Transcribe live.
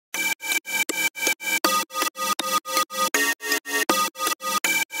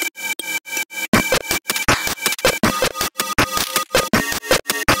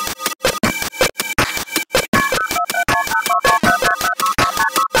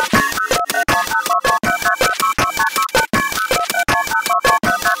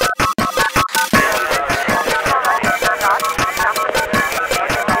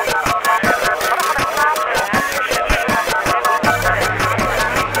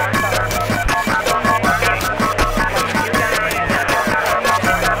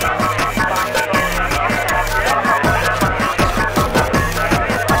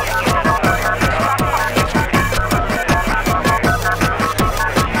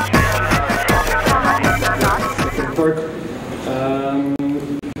report.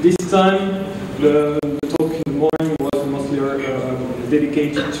 This time, the talk in the morning was mostly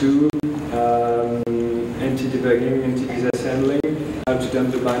dedicated to anti-debugging, anti-disassembling, how to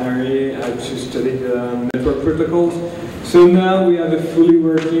dump the binary, how to study the network protocols. So now we have a fully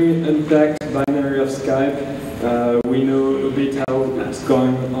working, unpacked binary of Skype. We know a bit how it's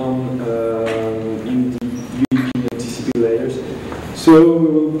going on in the UDP and TCP layers. So we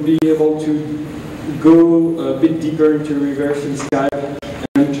will be able to go a bit deeper into reverse in Skype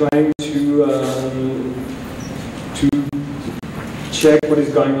and trying to check what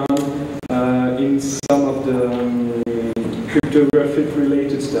is going on in some of the cryptographic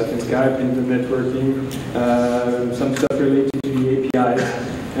related stuff in Skype, in the networking, some stuff related to the APIs,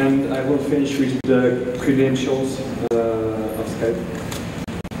 and I will finish with the credentials of Skype.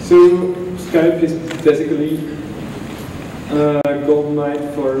 So Skype is basically a gold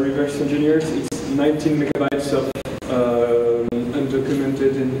mine for reverse engineers. It's 19 megabytes of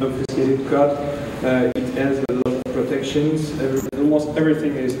undocumented and obfuscated code. It has a lot of protections. Almost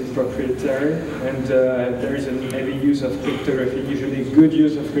everything is proprietary, and there is a heavy use of cryptography, usually good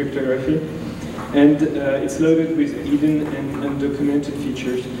use of cryptography. And it's loaded with hidden and undocumented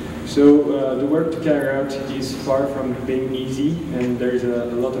features. So the work to carry out is far from being easy, and there is a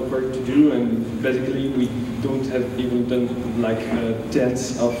lot of work to do, and basically we don't have even done like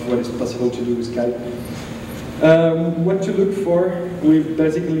tenths of what is possible to do with Skype. What to look for? We've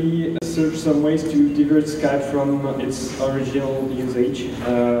basically searched some ways to divert Skype from its original usage.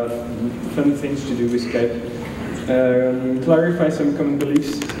 Fun things to do with Skype. Clarify some common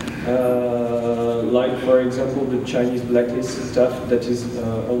beliefs. Like, for example, the Chinese blacklist stuff that is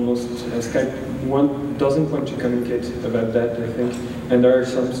almost Skype doesn't want to communicate about that, I think. And there are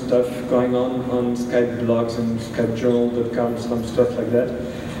some stuff going on Skype blogs and skypejournal.com, some stuff like that.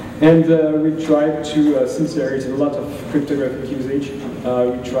 And we tried to, since there is a lot of cryptographic usage,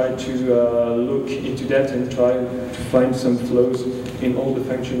 we tried to look into that and try to find some flows in all the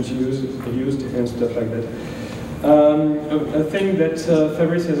functions used and stuff like that. A thing that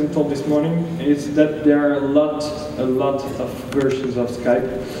Fabrice hasn't told this morning is that there are a lot of versions of Skype.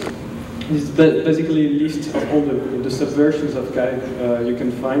 This is basically a list of all the subversions of Skype you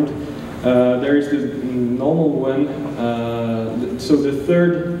can find. There is the normal one, so the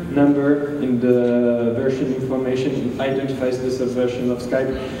third number in the version information identifies the subversion of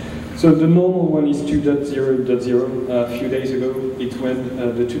Skype. So the normal one is 2.0.0. A few days ago, it went,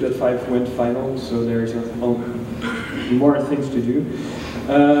 the 2.5 went final, so there's more things to do.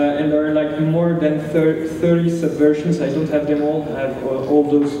 And there are like more than 30 subversions. I don't have them all. I have all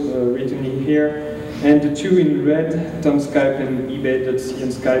those written in here. And the two in red, Tom Skype and eBay.c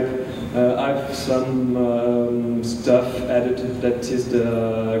and Skype, I have some stuff added that is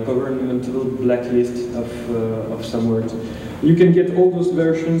the governmental blacklist of some words. You can get all those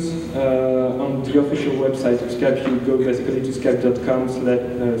versions on the official website of Skype. You go basically to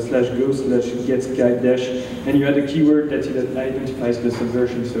skype.com/go/getskype- and you add a keyword that identifies the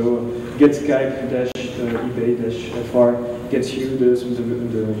subversion. So getskype-ebay-fr gets you the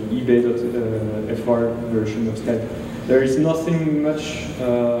ebay.fr version of Skype. There is nothing much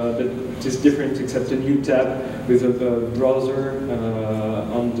that is different except a new tab with a browser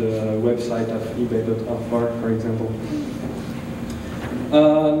on the website of ebay.fr, for example.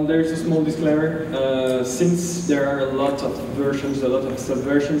 There's a small disclaimer. Since there are a lot of versions, a lot of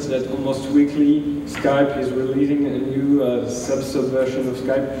subversions, that almost weekly Skype is releasing a new subversion of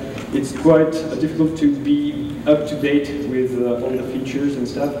Skype, it's quite difficult to be up to date with all the features and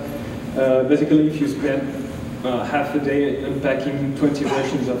stuff. Basically, if you spend half a day unpacking 20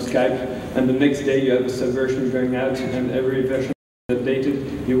 versions of Skype, and the next day you have a subversion going out, and every version updated,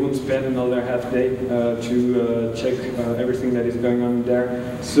 you won't spend another half day to check everything that is going on there.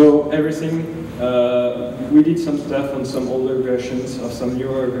 So everything, we did some stuff on some older versions of some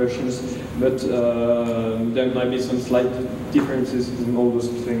newer versions, but there might be some slight differences in all those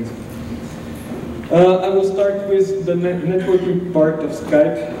things. I will start with the networking part of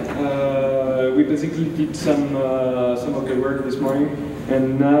Skype. We basically did some of the work this morning,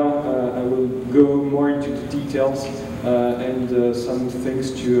 and now I will go more into the details and some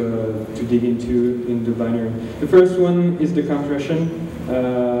things to dig into in the binary. The first one is the compression.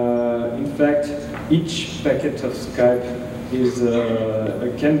 In fact, each packet of Skype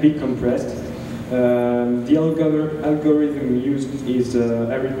can be compressed. The algorithm used is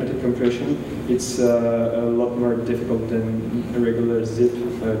arithmetic compression. It's a lot more difficult than a regular zip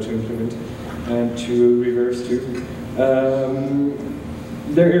to implement and to reverse to.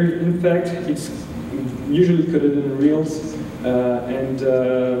 In fact, it's usually coded in reals, and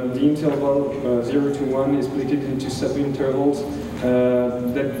the interval 0 to 1 is split into subintervals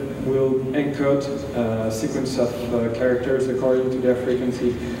that will encode a sequence of characters according to their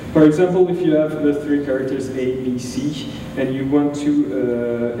frequency. For example, if you have the three characters A, B, C, and you want to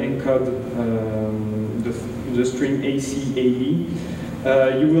encode the string AC, AB,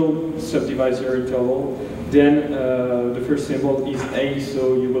 you will subdivide your interval. Then the first symbol is A,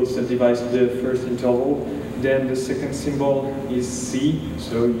 so you will subdivide the first interval. Then the second symbol is C,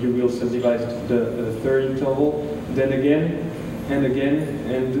 so you will subdivide the third interval. Then again, and again,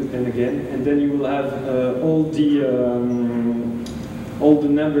 and again, and then you will have all the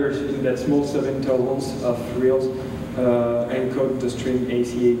numbers in that small subintervals of reals encode the string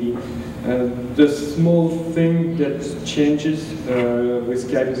ACAB. The small thing that changes with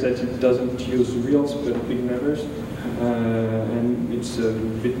Skype is that it doesn't use reals but big numbers, and it's a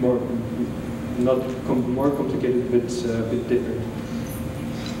bit more, not more complicated, but a bit different.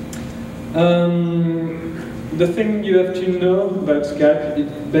 The thing you have to know about Skype,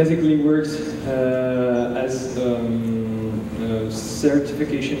 it basically works as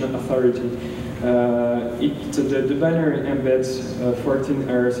certification authority. The binary embeds 14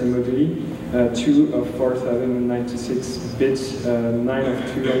 RSA moduli, 2 of 4096 bits, 9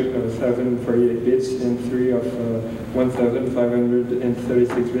 of 2048 bits, and 3 of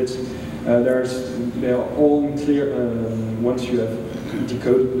 1536 bits. They are all clear once you have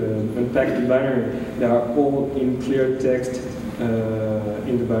decoded, unpacked the binary. They are all in clear text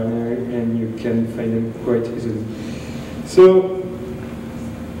in the binary, and you can find them quite easily. So,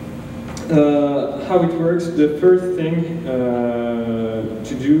 how it works, the first thing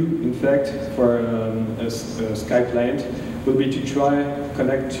to do, in fact, for a Skype client will be to try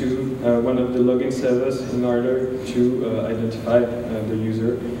connect to one of the login servers in order to identify the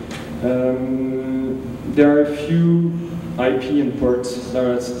user. There are a few IP and ports that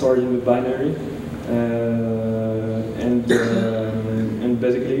are stored in the binary, and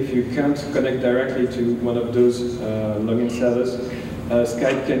basically if you can't connect directly to one of those login servers,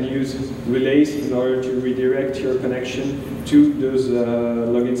 Skype can use relays in order to redirect your connection to those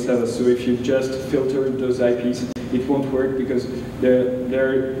login servers. So if you just filter those IPs, it won't work because there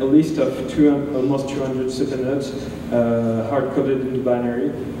are a list of almost 200 supernodes hard-coded in the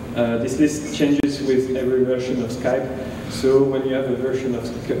binary. This list changes with every version of Skype. So when you have a new version of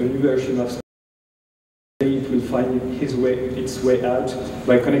Skype, it will find its way out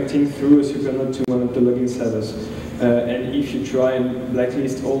by connecting through a supernode to one of the login servers. And if you try and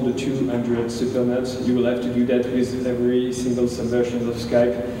blacklist all the 200 supernodes, you will have to do that with every single subversion of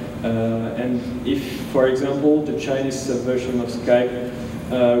Skype. And if, for example, the Chinese subversion of Skype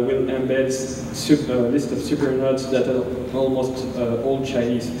will embed a list of supernodes that are almost all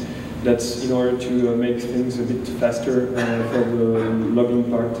Chinese. That's in order to make things a bit faster for the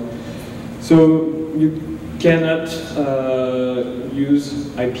logging part. So you cannot use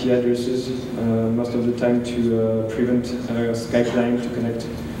IP addresses most of the time to prevent Skype client to connect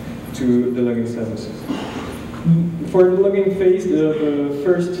to the login service. For the login phase, the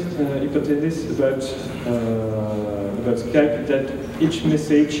first hypothesis about Skype is that each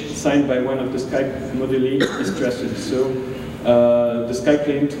message signed by one of the Skype moduli is trusted. So the Skype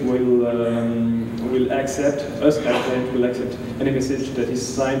client will accept, a Skype client will accept any message that is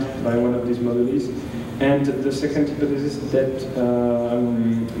signed by one of these modules. And the second hypothesis is that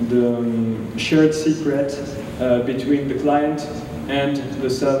the shared secret between the client and the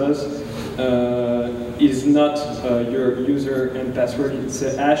servers is not your user and password, it's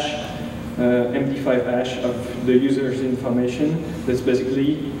a hash, MD5 hash of the user's information. That's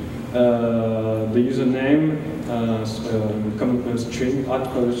basically the username, string,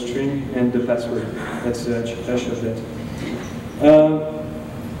 hardcoded string, and the password. That's the hash of that.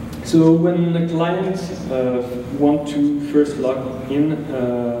 So when the client wants to first log in,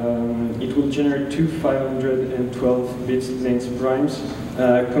 it will generate two 512 bits length primes,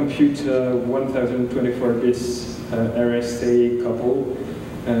 compute 1024 bits RSA couple,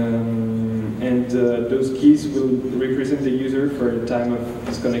 and those keys will represent the user for the time of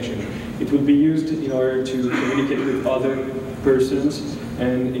disconnection. It will be used in order to communicate with other persons,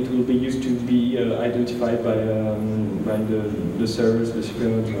 and it will be used to be identified by the servers, the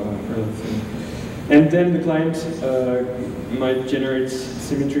supernodes, or everything. And then the client might generate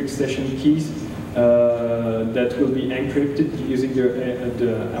symmetric session keys that will be encrypted using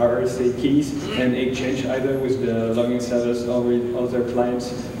the RSA keys and exchange either with the login servers or with other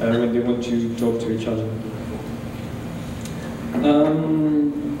clients when they want to talk to each other.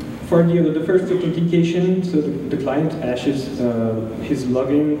 For the first authentication, so the client hashes his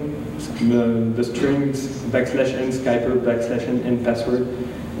login the strings \n Skyper \n password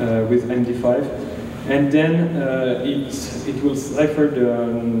with MD5, and then it will cipher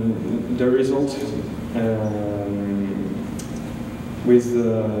the result with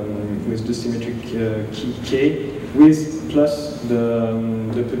the symmetric key K with plus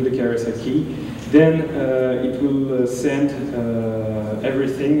the public RSA key. Then it will send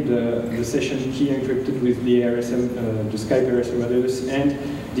everything, the session key encrypted with the RSM, the Skype RSM modulus, and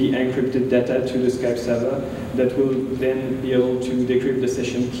the encrypted data to the Skype server that will then be able to decrypt the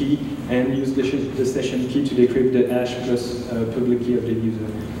session key and use the session key to decrypt the hash plus public key of the user.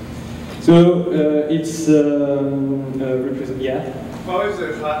 So it's yeah. How is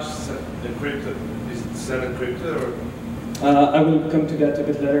the hash encrypted? Is it self-encrypted or? I will come to that a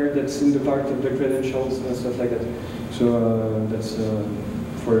bit later. That's in the part of the credentials and stuff like that. So that's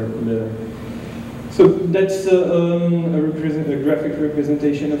for later. So that's a graphic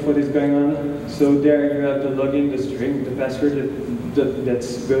representation of what is going on. So there you have the login, the string, the password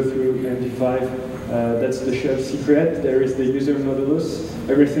that's go through MD5. That's the shared secret. There is the user modulus.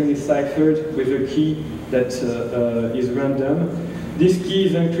 Everything is ciphered with a key that is random. This key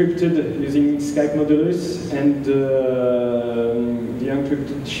is encrypted using Skype modulus, and the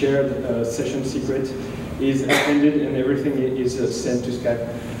encrypted shared session secret is appended, and everything is sent to Skype.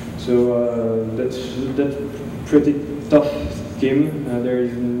 So that's pretty tough scheme. There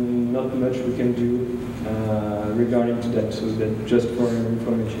is not much we can do regarding to that. So that just for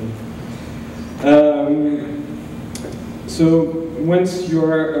information. So once you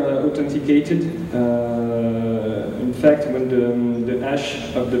are authenticated, in fact, when the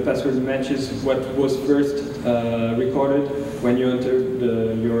hash of the password matches what was first recorded when you entered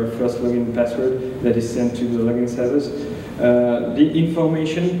your first login password that is sent to the login servers, the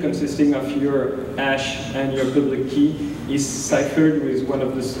information consisting of your hash and your public key is ciphered with one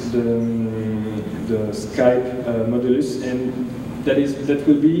of the Skype modulus, and that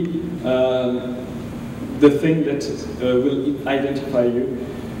will be the thing that will identify you.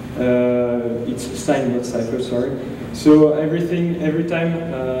 It's signed, not cipher, sorry. So every time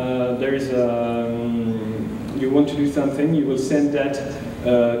there is you want to do something, you will send that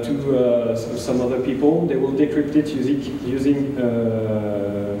to some other people. They will decrypt it using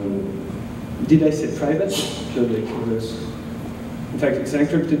did I say private? Public. In fact, it's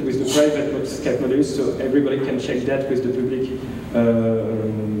encrypted with the private Skype modulus, so everybody can check that with the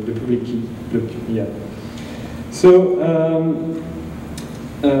public key. Yeah. So,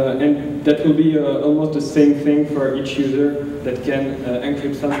 and that will be almost the same thing for each user that can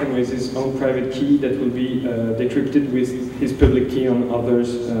encrypt something with his own private key that will be decrypted with his public key on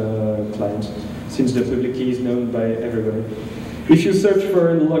others' clients, since the public key is known by everybody. If you search for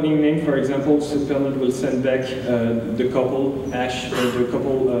a login name, for example, Supernode will send back the couple hash, the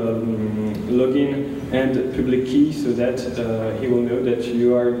couple login and public key, so that he will know that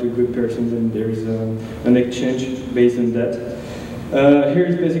you are the good person, and there is an exchange based on that. Here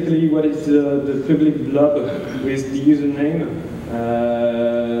is basically what is the public blob with the username.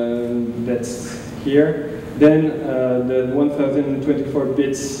 That's here. Then the 1024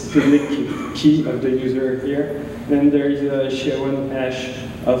 bits public key of the user here. Then there is a SHA-1 hash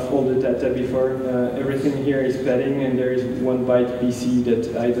of all the data before. Everything here is padding, and there is 1 byte BC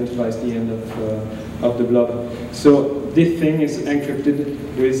that identifies the end of the blob. So this thing is encrypted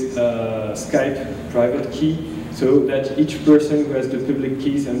with Skype private key, so that each person who has the public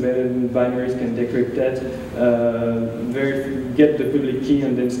keys embedded in binaries can decrypt that, get the public key,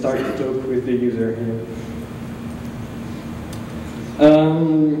 and then start to talk with the user here.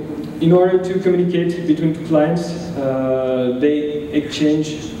 In order to communicate between two clients, they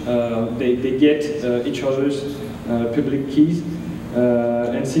exchange, they get each other's public keys,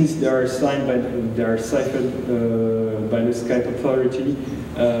 and since they are signed by, they are ciphered by the Skype authority,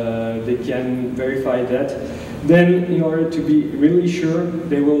 they can verify that. Then, in order to be really sure,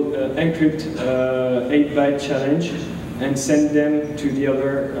 they will encrypt 8-byte challenge and send them to the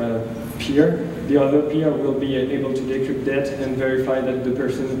other peer. The other peer will be able to decrypt that and verify that the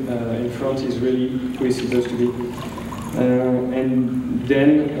person in front is really who is supposed to be. And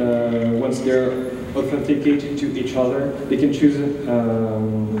then, once they're authenticated to each other, they can choose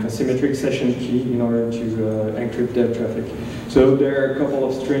a symmetric session key in order to encrypt their traffic. So there are a couple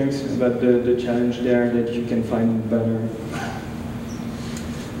of strings about the challenge there that you can find in the banner.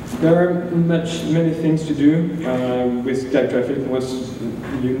 There are many things to do with Skype traffic once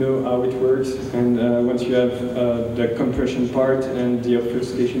you know how it works, and once you have the compression part and the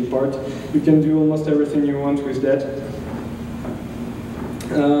obfuscation part, you can do almost everything you want with that.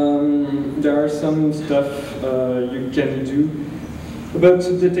 There are some stuff you can do About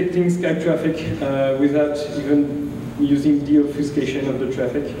detecting Skype traffic without even using the obfuscation of the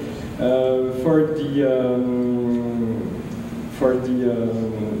traffic. I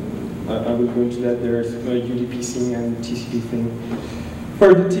will go into that. There's UDP thing and TCP thing.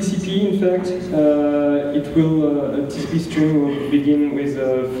 For the TCP, in fact, a TCP stream will begin with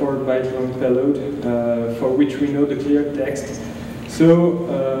a 4-byte long payload, for which we know the clear text. So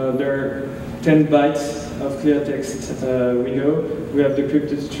there are 10 bytes of clear text we know. We have the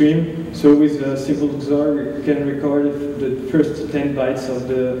crypted stream. So with a simple XOR, we can record the first 10 bytes of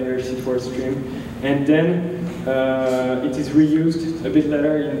the ERC4 stream. And then it is reused a bit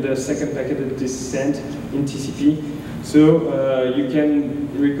later in the second packet that is sent in TCP. So you can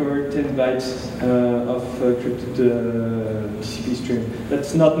record 10 bytes of crypted TCP stream.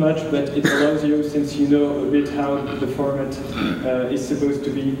 That's not much, but it allows you, since you know a bit how the format is supposed to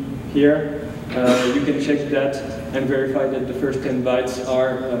be here, you can check that and verify that the first 10 bytes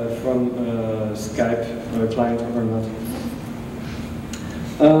are from Skype client or not.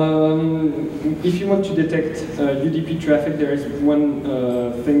 If you want to detect UDP traffic, there is one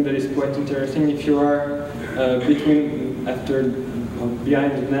thing that is quite interesting. If you are behind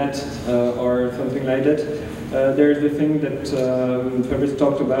the net or something like that, there is the thing that Fabrice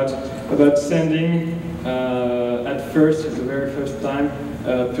talked about sending at first, the very first time,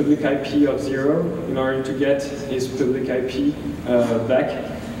 public IP of 0 in order to get his public IP back.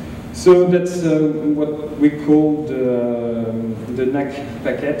 So that's what we call the NAC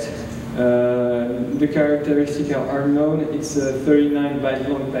packet. The characteristics are known. It's a 39-byte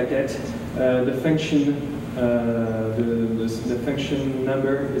long packet. The function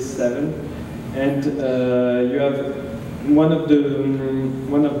number is 7, and you have one of the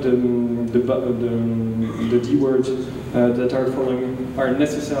D words that are following are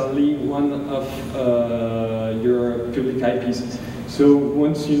necessarily one of your public IPs. So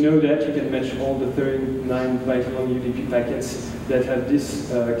once you know that, you can match all the 39-byte long UDP packets that have this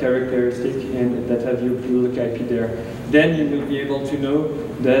characteristic and that have your public IP there. Then you will be able to know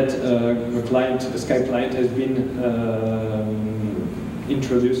that a Skype client has been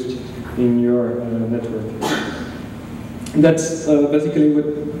introduced in your network. That's basically what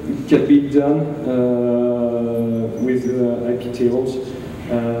can be done with IP tables.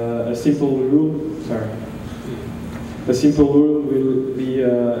 A simple rule will be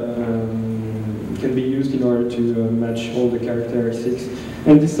can be used in order to match all the characteristics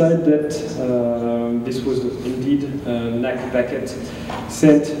and decide that this was indeed a NAC packet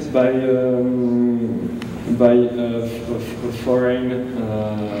sent by a foreign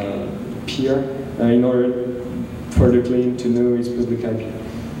peer in order for the client to know his public IP.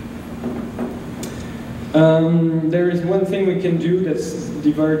 There is one thing we can do that's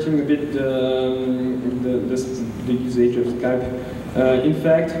diverting a bit the usage of Skype. In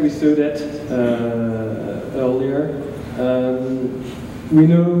fact, we saw that earlier. We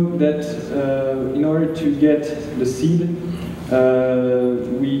know that in order to get the seed,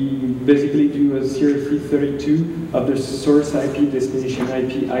 we basically do a CRC32 of the source IP, destination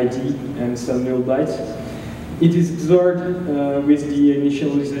IP, ID, and some null bytes. It is XORed with the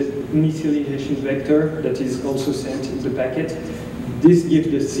initialization vector that is also sent in the packet. This gives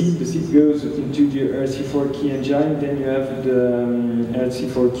the seed. The seed goes into the ERC4 key engine. Then you have the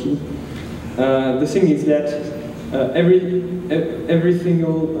ERC4 key. The thing is that every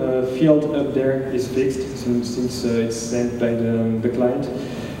single field up there is fixed since it's sent by the client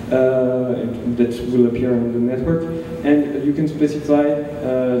that will appear on the network, and you can specify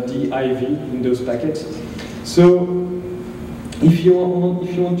the IV in those packets. So if you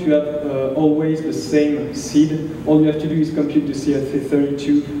want to have always the same seed, all you have to do is compute the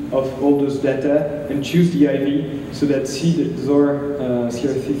CRC32 of all those data and choose the IV so that seed XOR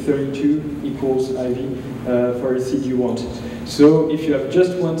CRC32 equals IV for a seed you want. So if you have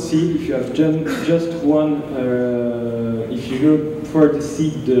just one seed, if you have just one, if you go for the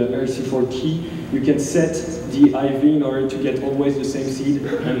seed, the ERC4 key, you can set the IV in order to get always the same seed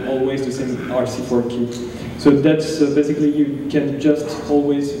and always the same ERC4 key. So that's basically you can just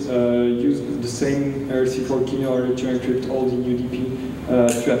always use the same ERC4 key in order to encrypt all the UDP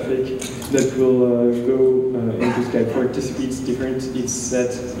traffic that will go into Skype. For TCP it's different, it's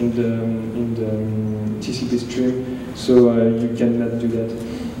set in the TCP stream, so you cannot do that.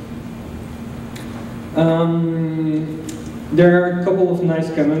 There are a couple of nice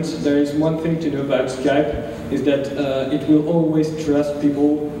comments. There is one thing to know about Skype, is that it will always trust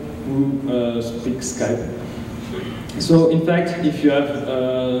people who speak Skype. So in fact, if you have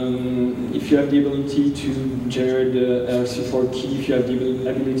the ability to generate the RC4 key, if you have the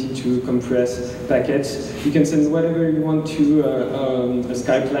ability to compress packets, you can send whatever you want to a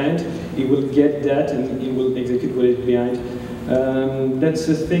Skype client. It will get that and it will execute what is behind. That's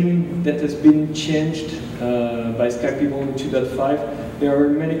a thing that has been changed by Skype people in 2.5. There are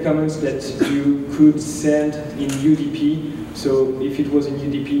many commands that you could send in UDP. So if it was in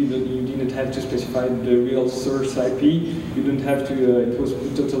UDP, you didn't have to specify the real source IP. You didn't have to, it was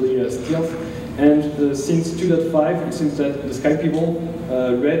totally stealth. And since 2.5, it seems that the Skype people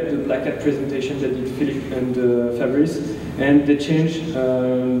read the Black Hat presentation that did Philippe and Fabrice, and they changed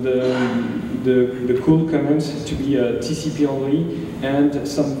the cool commands to be TCP only, and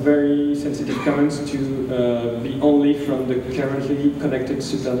some very sensitive commands to be only from the currently connected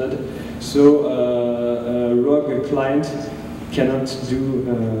supernode. So a rogue client cannot do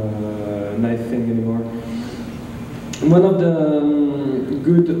nothing anymore. One of the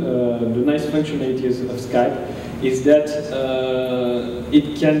the nice functionalities of Skype is that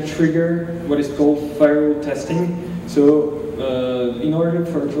it can trigger what is called firewall testing. So in order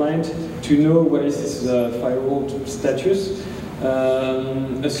for a client to know what is his firewall status,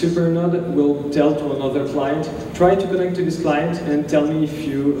 a supernode will tell to another client, try to connect to this client and tell me if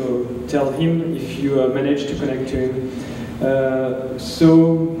you, tell him if you manage to connect to him.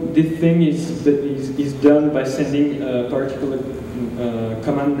 So this thing is done by sending a particular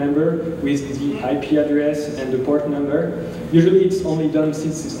command number with the IP address and the port number. Usually it's only done,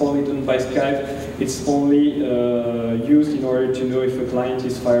 since it's only done by Skype, it's only used in order to know if a client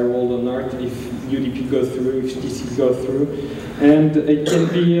is firewalled or not, if UDP goes through, if TCP goes through. And it can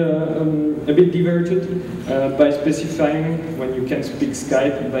be a bit diverted by specifying, when you can speak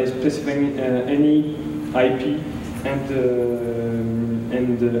Skype, by specifying any IP and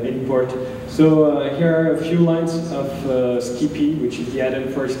any port. So here are a few lines of Skippy, which is the add-on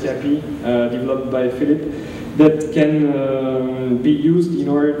for Skippy, developed by Philippe, that can be used in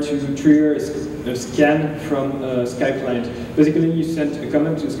order to trigger a scan from a Skype client. Basically, you send a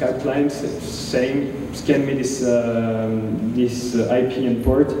command to Skype client saying, scan me this IP and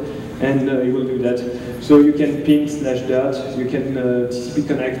port, and it will do that. So you can ping /dot, you can TCP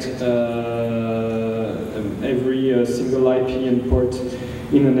connect every single IP and port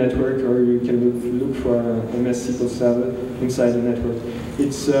in a network, or you can look for a MS SQL server inside the network.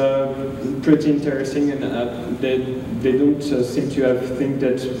 It's pretty interesting, and they don't seem to have think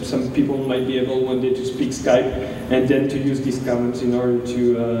that some people might be able one day to speak Skype and then to use these commands in order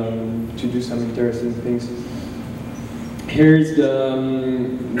to do some interesting things. Here is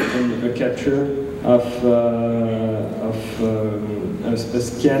a capture of a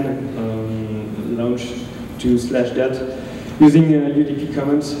scan launched to /dot using UDP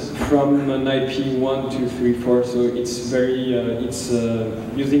commands from an IP 1, 2, 3, 4. So it's very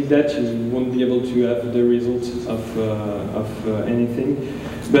using that you won't be able to have the result of anything,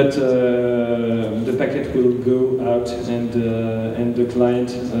 but the packet will go out and the client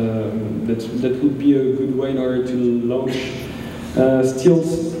that would be a good way in order to launch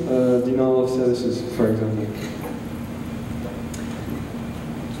steals denial of services, for example.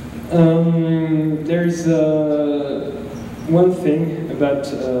 There's one thing about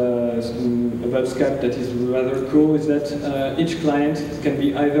Skype that is rather cool is that each client can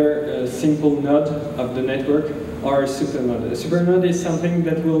be either a simple node of the network or a supernode. A supernode is something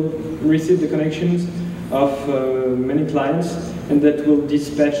that will receive the connections of many clients and that will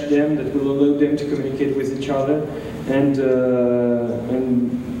dispatch them, that will allow them to communicate with each other, and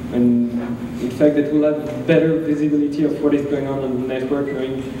in fact that will have better visibility of what is going on the network,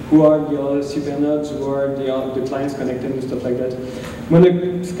 knowing who are the other supernodes, who are the clients connected and stuff like that. When a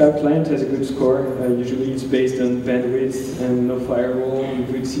Skype client has a good score, usually it's based on bandwidth and no firewall, and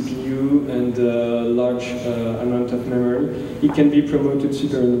good CPU and large amount of memory, it can be promoted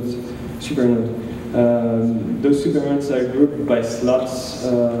supernode. Those supernodes are grouped by slots.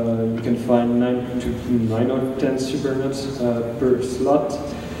 You can find 9 or 10 supernodes per slot,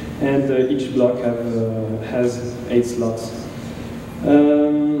 and each block has 8 slots.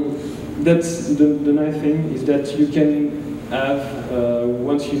 That's the nice thing is that you can have,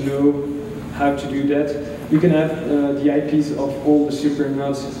 once you know how to do that, you can have the IPs of all the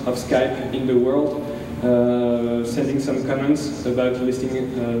supernodes of Skype in the world, sending some comments about listing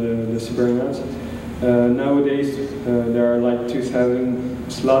the supernodes. Nowadays, there are like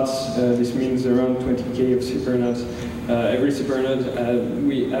 2,000 slots. This means around 20K of supernodes. Every supernode,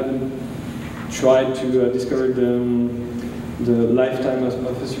 we haven't tried to discover the lifetime of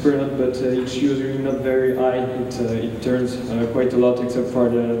a supernode, but it's usually not very high. It turns quite a lot, except for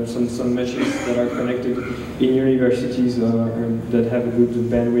some machines that are connected in universities that have a good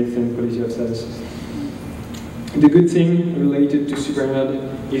bandwidth and quality of service. The good thing related to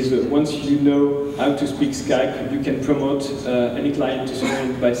supernode is that once you know how to speak Skype, you can promote any client to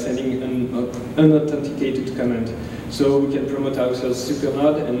supernode by sending an unauthenticated command. So we can promote ourselves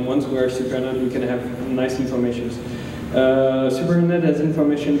supernode, and once we are supernode, we can have nice information. Supernode has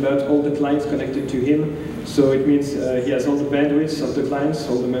information about all the clients connected to him, so it means he has all the bandwidths of the clients,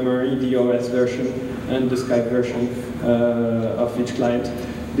 all the memory, the OS version, and the Skype version of each client.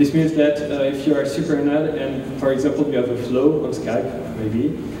 This means that if you are a supernode and, for example, you have a flow on Skype,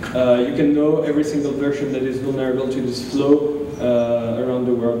 maybe, you can know every single version that is vulnerable to this flow around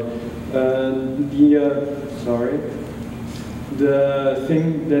the world. The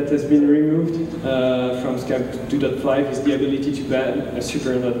thing that has been removed from Skype 2.5 is the ability to ban a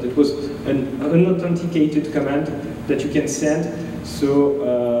supernode. It was an unauthenticated command that you can send. So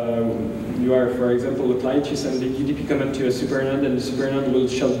you are, for example, a client, you send the UDP command to a supernode, and the supernode will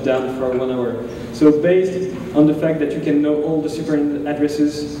shut down for 1 hour. So based on the fact that you can know all the supernode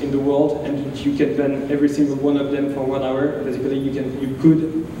addresses in the world, and you can ban every single one of them for 1 hour, basically you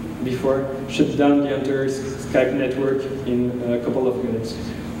could before shut down the entire Skype network in a couple of minutes.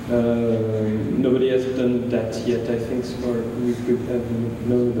 Nobody has done that yet, I think, or we could have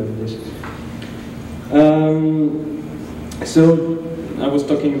known about this. So I was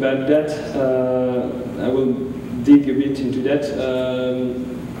talking about that. I will dig a bit into that.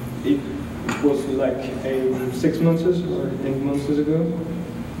 It was like 6 months or 8 months ago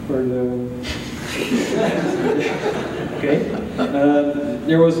for the. Okay.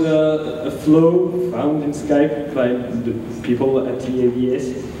 There was a flow found in Skype by the people at the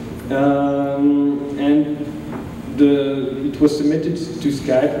AVS, and it was submitted to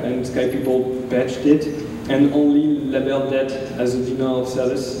Skype, and Skype people patched it and only labeled that as a denial of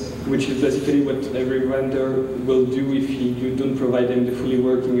service, which is basically what every vendor will do if you don't provide them the fully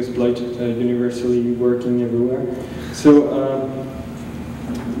working exploit, universally working everywhere. So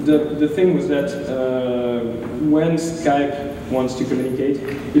the thing was that when Skype wants to communicate,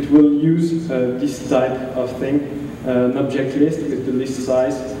 it will use this type of thing, an object list with the list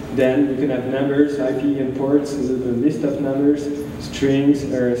size. Then you can have numbers, IP and ports, a list of numbers, strings,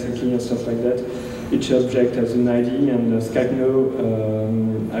 RSA and stuff like that. Each object has an ID, and Skype knows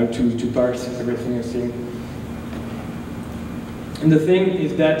how to parse everything you see. And the thing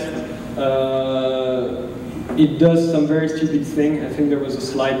is that it does some very stupid thing. I think there was a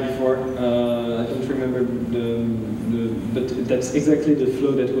slide before. I don't remember but that's exactly the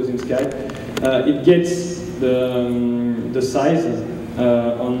flow that was in Skype. It gets the size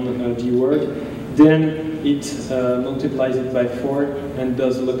on the word, then it multiplies it by 4 and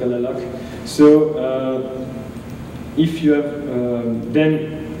does local alloc. So if you have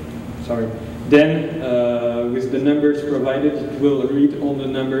then with the numbers provided, it will read all the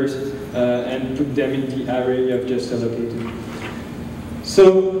numbers and put them in the array you have just allocated.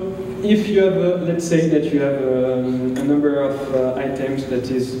 So if you have, let's say that you have a number of items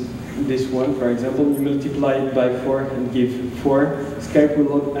that is this one, for example, you multiply it by 4 and give 4, Skype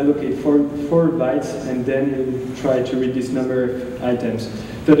will allocate 4 bytes, and then you try to read this number of items.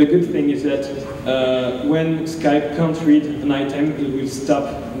 So the good thing is that when Skype can't read an item, it will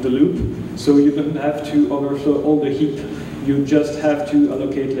stop the loop, so you don't have to overflow all the heap. You just have to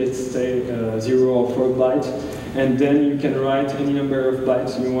allocate, let's say, 0 or 4 bytes, and then you can write any number of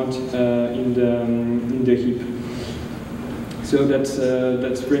bytes you want in the heap. So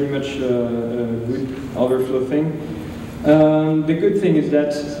that's pretty much a good overflow thing. The good thing is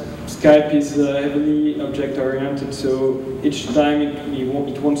that Skype is heavily object-oriented, so each time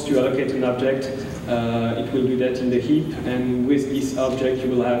it wants to allocate an object, it will do that in the heap, and with this object you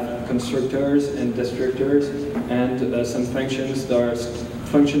will have constructors and destructors and some functions that are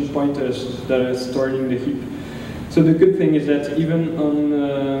function pointers that are stored in the heap. So the good thing is that even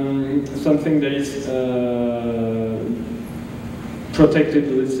on something that is protected,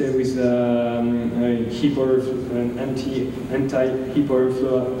 let's say, with a heap overflow, an anti-heap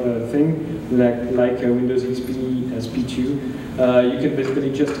overflow thing, like Windows XP SP2, you can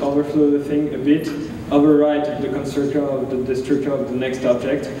basically just overflow the thing a bit, override the constructor of the destructor of the next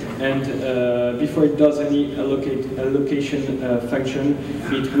object, and before it does any allocation function,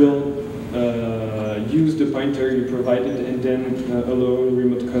 it will use the pointer you provided and then allow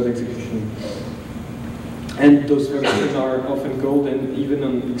remote code execution. And those functions are often called, and even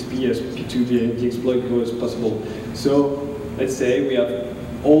on XP SP2 the exploit was possible. So let's say we have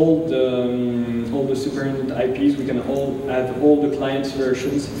all the superintendent IPs. We can have all the client's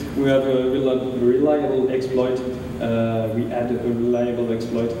versions. We have a reliable exploit. We add a reliable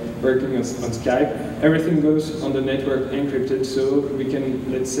exploit working on Skype. Everything goes on the network encrypted, so we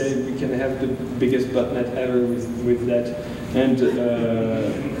can, let's say, we can have the biggest botnet ever with that. And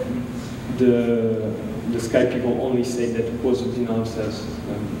the Skype people only say that it was denounced as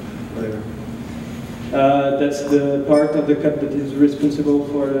whatever. That's the part of the code that is responsible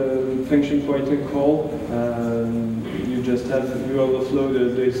for the function point and call. You just you overflow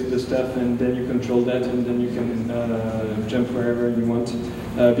the stuff, and then you control that, and then you can jump wherever you want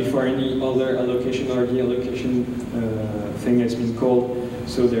before any other allocation or deallocation thing has been called.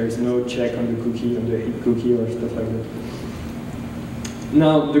 So there is no check on the cookie, on the hit cookie or stuff like that.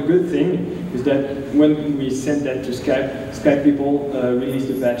 Now the good thing is that when we send that to Skype, Skype people release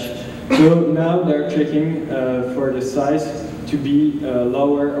the patch. So now they're checking for the size to be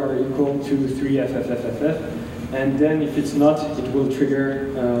lower or equal to 3FFFFF. And then if it's not, it will trigger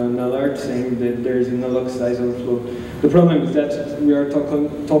an alert saying that there is an alloc size overflow. The problem is that we were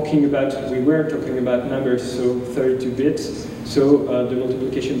talking about numbers, so 32 bits. So the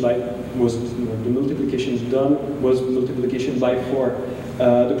multiplication done was multiplication by 4.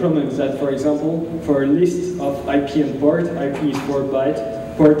 The problem is that, for example, for a list of IP and port, IP is 4 bytes,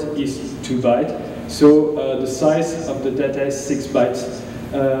 port is 2 bytes. So the size of the data is 6 bytes.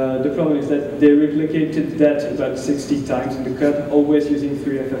 The problem is that they replicated that about 60 times in the code, always using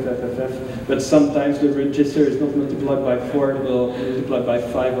 3FFFFF, but sometimes the register is not multiplied by 4, it will multiply by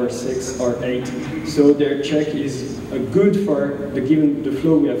 5 or 6 or 8. So their check is good for the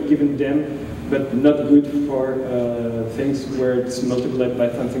flow we have given them, but not good for things where it's multiplied by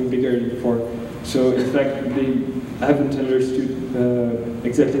something bigger than 4. So in fact, they haven't understood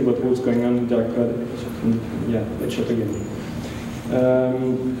exactly what was going on in their code. And yeah, let's shut again.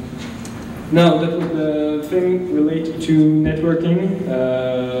 Now, that was the thing related to networking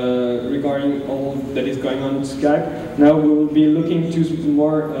regarding all that is going on in Skype. Now we will be looking to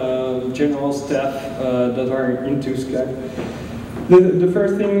more general stuff that are into Skype. The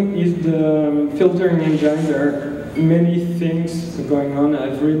first thing is the filtering engine. There are many things going on.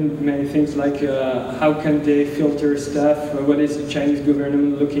 I've written many things like how can they filter stuff, what is the Chinese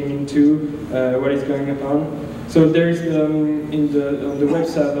government looking into, what is going on. So there is on the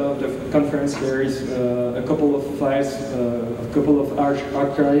website of the conference there is a couple of files, a couple of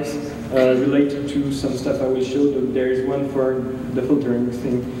archives related to some stuff I will show. There is one for the filtering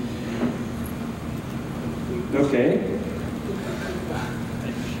thing. Okay.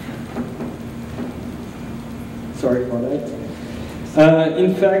 Sorry for that.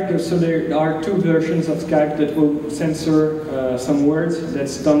 In fact, so there are two versions of Skype that will censor some words.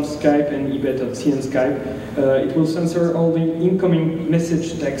 That's Tom Skype and ebet.cn Skype. It will censor all the incoming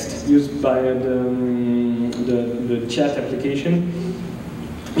message text used by the chat application.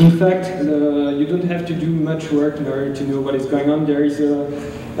 In fact, you don't have to do much work in order to know what is going on. There is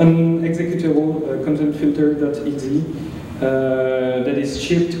an executable content filter.exe that is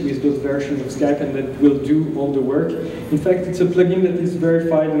shipped with those versions of Skype and that will do all the work. In fact, it's a plugin that is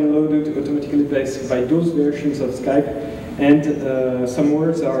verified and loaded automatically by those versions of Skype, and some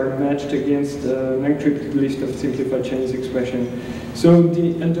words are matched against an encrypted list of simplified Chinese expression. So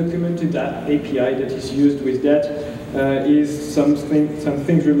the undocumented API that is used with that is some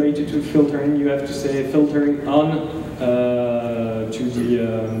things related to filtering. You have to say filtering on to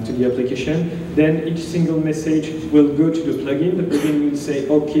the application. Then each single message will go to the plugin. The plugin will say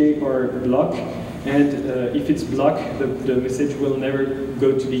OK or block, and if it's blocked, the message will never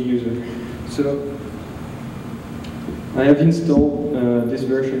go to the user. So I have installed this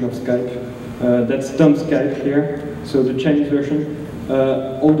version of Skype. That's Tom Skype here. So the Chinese version.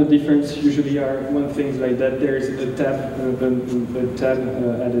 All the difference usually are one thing like that. There is a tab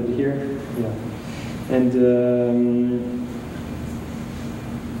added here. Yeah. And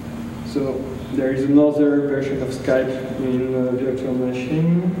so there is another version of Skype in virtual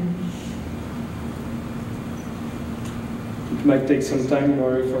machine. It might take some time in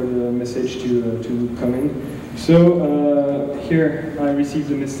order for the message to come in. So here I receive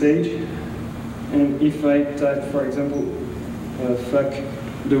the message, and if I type, for example, fuck,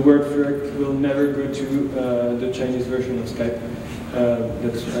 the word fuck will never go to the Chinese version of Skype.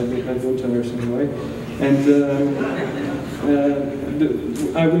 I don't understand why. And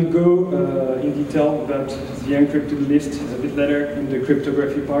I will go in detail about the encrypted list a bit later in the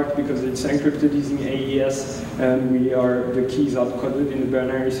cryptography part, because it's encrypted using AES, and the keys are coded in the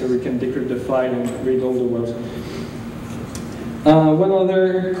binary, so we can decrypt the file and read all the words. One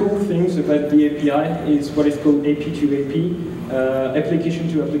other cool thing about the API is what is called AP2AP. application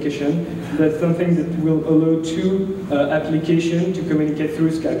to application. That's something that will allow two applications to communicate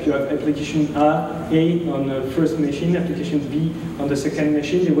through Skype. You have application A on the first machine, application B on the second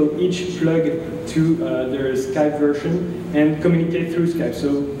machine. They will each plug to their Skype version and communicate through Skype.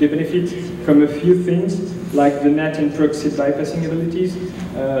 So they benefit from a few things, like the NAT and proxy bypassing abilities.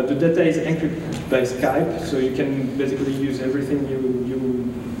 The data is encrypted by Skype, so you can basically use everything you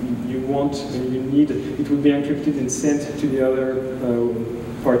want and you need. It will be encrypted and sent to the other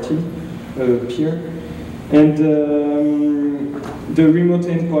party, peer. And the remote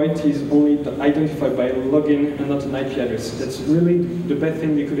endpoint is only identified by a login and not an IP address. That's really the best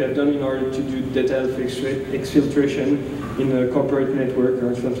thing you could have done in order to do data exfiltration in a corporate network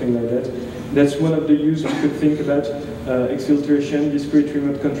or something like that. That's one of the use you could think about. Exfiltration, discrete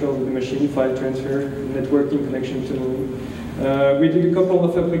remote control of the machine, file transfer, networking, connection tunneling. We did a couple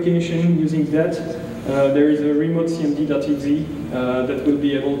of applications using that. There is a remote cmd.exe that will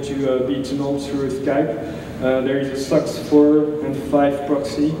be able to be tunneled through Skype. There is a SOX 4 and 5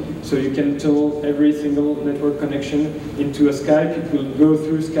 proxy, so you can tunnel every single network connection into a Skype. It will go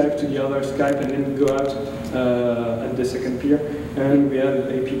through Skype to the other Skype and then go out at the second peer. And we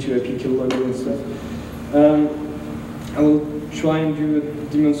have AP to AP kill login and stuff. I will try and do a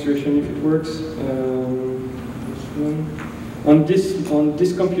demonstration if it works. This one. On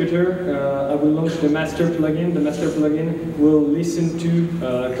this computer, I will launch the master plugin. The master plugin will listen to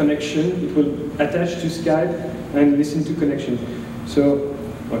connection. It will attach to Skype and listen to connection. So,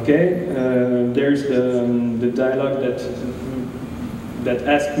 okay, there's the dialog that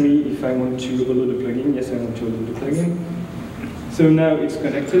asks me if I want to load the plugin. Yes, I want to load the plugin. So now it's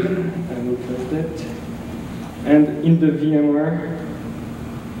connected. I will press that. And in the VMware,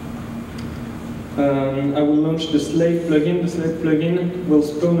 I will launch the slave plugin. The slave plugin will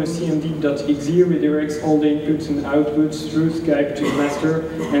spawn a cmd.exe, redirects all the inputs and outputs through Skype to the master,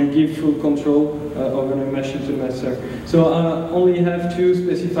 and give full control over the machine to the master. So I only have to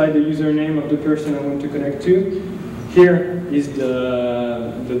specify the username of the person I want to connect to. Here is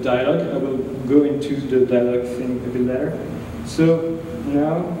the dialog. I will go into the dialog thing a bit later. So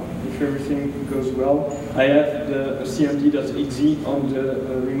now, if everything goes well, I have the cmd.exe on the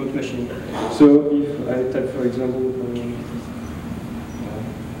remote machine. So if I type, for example,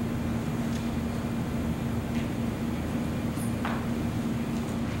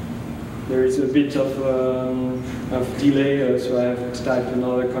 there is a bit of delay, so I have to type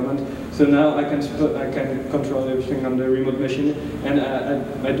another command. So now I can control everything on the remote machine, and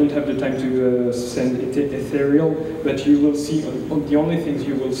I don't have the time to send ethereal, but you will see, the only things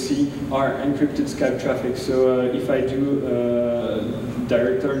you will see are encrypted Skype traffic. So if I do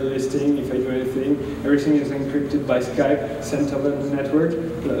directory listing, if I do anything, everything is encrypted by Skype, sent over the network.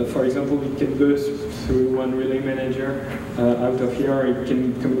 For example, it can go through one relay manager out of here, or it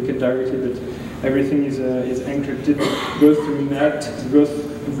can communicate directly, but everything is encrypted, goes through NAT,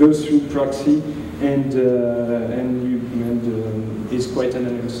 goes through proxy, and is quite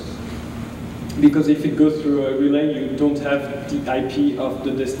anonymous. Because if it goes through a relay, you don't have the IP of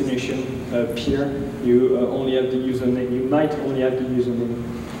the destination peer. You only have the username. You might only have the username.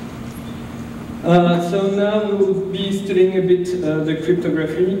 So now we will be studying a bit the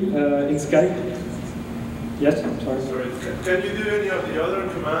cryptography in Skype. Yes, I'm sorry. Can you do any of the other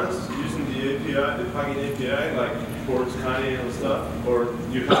commands using the API, the plugin API, like port scanning and stuff, or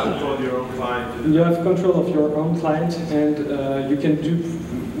you have control of your own client? You have control of your own client, and you can do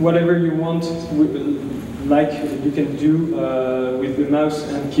whatever you want, like you can do with the mouse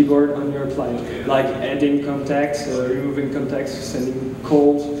and keyboard on your client, like adding contacts, removing contacts, sending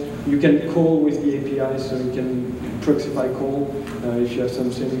calls. You can call with the API, so you can proxify call if you have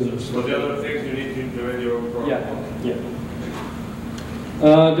something. So the other things you need to implement your own program. Yeah.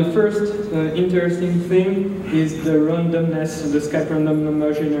 The first interesting thing is the randomness, the Skype random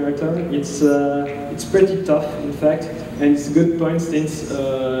number generator. It's pretty tough, in fact, and it's a good point since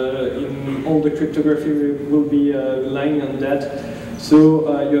in all the cryptography we will be relying on that.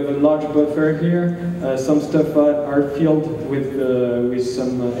 So you have a large buffer here. Some stuff are filled with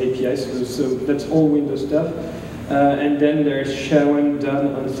some APIs, so that's all Windows stuff. And then there's SHA-1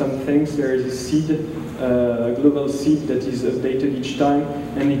 done on some things. There is a seed, a global seed that is updated each time,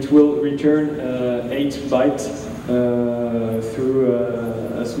 and it will return 8 bytes through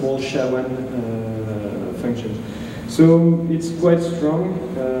a small SHA-1 function. So it's quite strong.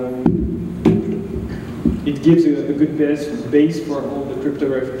 It gives a good base for all the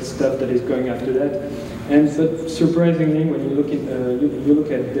cryptographic stuff that is going after that. And but surprisingly, when you look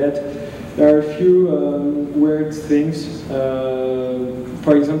at that, There are a few weird things.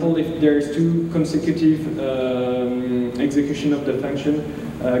 For example, if there is 2 consecutive execution of the function,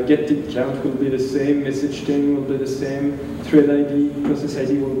 get did count will be the same, message chain will be the same, thread ID, process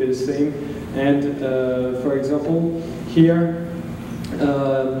ID will be the same. And for example, here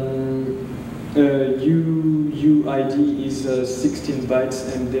UID is 16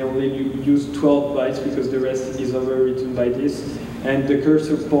 bytes, and they only use 12 bytes because the rest is overwritten by this. And the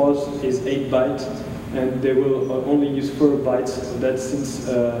cursor pause is 8 bytes, and they will only use 4 bytes of that since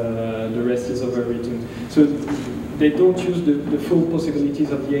the rest is overwritten. So they don't use the full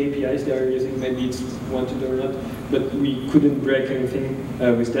possibilities of the APIs they are using. Maybe it's wanted or not, but we couldn't break anything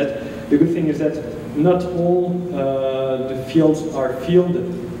with that. The good thing is that not all the fields are filled.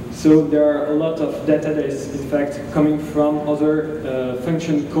 So there are a lot of data that is in fact coming from other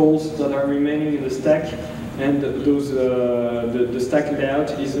function calls that are remaining in the stack, and those the stack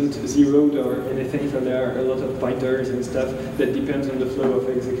layout isn't zeroed or anything. So there are a lot of pointers and stuff that depends on the flow of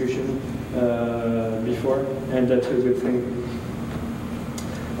execution before, and that's a good thing.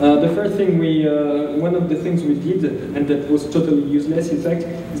 The first thing one of the things we did, and that was totally useless in fact,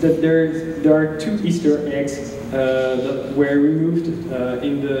 is that there are 2 Easter eggs that were removed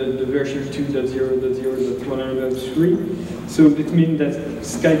in the version 2.0.0.103. So it means that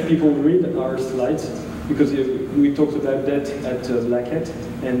Skype people read our slides, because we talked about that at Black Hat,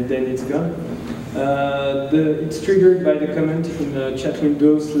 and then it's gone. It's triggered by the comment in the chat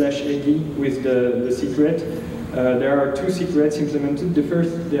window /AD with the secret. There are 2 secrets implemented.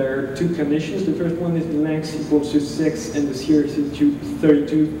 There are 2 conditions. The first one is the length equals to 6 and the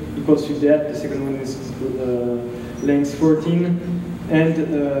CRC32 equals to that. The second one is length 14 and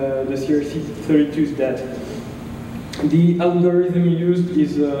the CRC32 is that. The algorithm used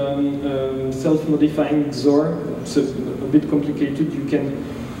is self-modifying XOR. It's a bit complicated. You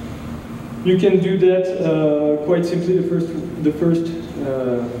can do that quite simply. The first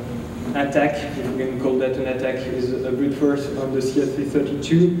attack, if we can call that an attack, is a brute force on the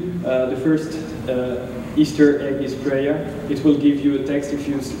CRC32. The first Easter egg is prayer. It will give you a text if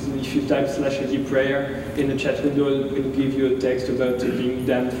you type /AD prayer in the chat window. It will give you a text about being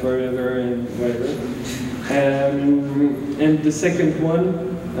damned forever and whatever. And the second one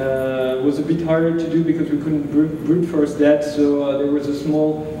was a bit harder to do because we couldn't brute force that. So there was a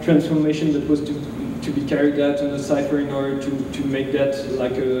small transformation that was to be carried out on the cipher in order to make that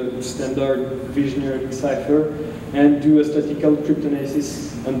like a standard visionary cipher, and do a statistical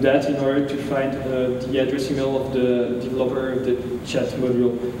cryptanalysis on that in order to find the address email of the developer of the chat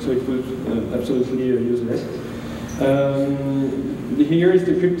module. So it was absolutely useless. Here is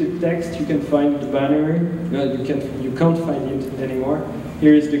the crypted text. You can find the binary. You can't find it anymore.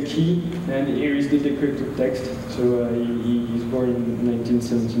 Here is the key, and here is the decrypted text. So he's born in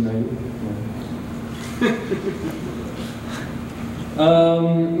 1979.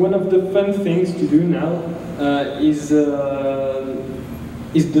 One of the fun things to do now is the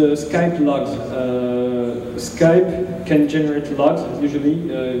Skype logs. Skype can generate logs. Usually,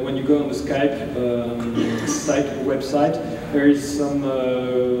 when you go on the Skype site website, there is some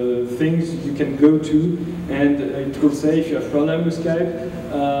things you can go to, and it will say if you have problem with Skype,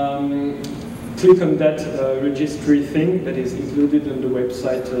 click on that registry thing that is included on the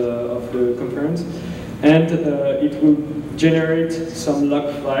website of the conference, and it will generate some log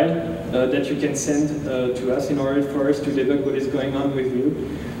file that you can send to us in order for us to debug what is going on with you.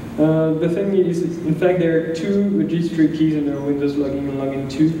 The thing is, in fact, there are 2 registry keys in the Windows login and login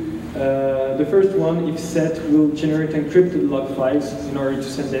 2. The first one, if set, will generate encrypted log files in order to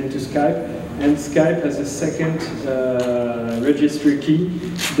send them to Skype, and Skype has a second registry key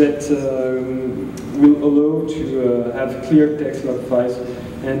that will allow to have clear text log files,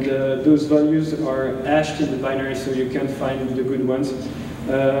 and those values are hashed in the binary, so you can find the good ones.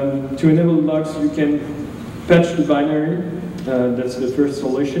 To enable logs, you can patch the binary. That's the first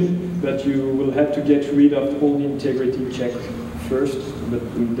solution, but you will have to get rid of all the integrity check first, but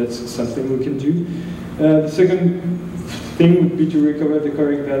that's something we can do. The second thing would be to recover the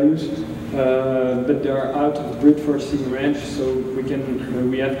correct values, but they are out of brute forcing range, so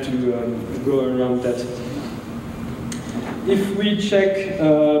we have to go around that. If we check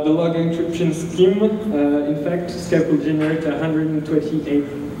the log encryption scheme, in fact, Skype will generate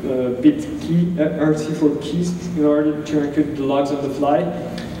 128-bit key, RC4 keys in order to encrypt the logs on the fly.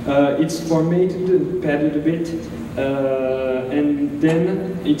 It's formatted and padded a bit, and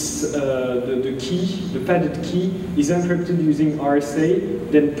then it's the key, the padded key, is encrypted using RSA,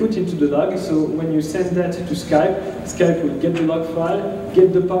 then put into the log. So when you send that to Skype, Skype will get the log file,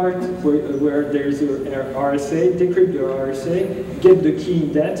 get the part where there is your RSA, decrypt your RSA, get the key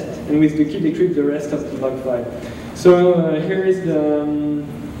in that, and with the key decrypt the rest of the log file. So here is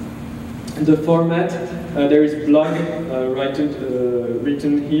the format. There is blog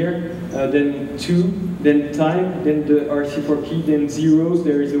written here, then 2, then time, then the RC4 key, then zeros.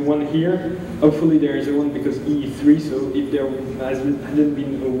 There is a 1 here. Hopefully there is a 1 because E is 3, so if there hadn't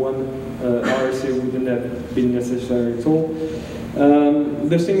been a 1, RSA wouldn't have been necessary at all.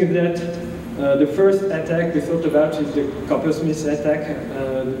 The thing is that the first attack we thought about is the coppersmith attack.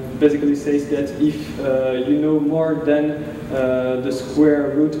 Basically says that if you know more than the square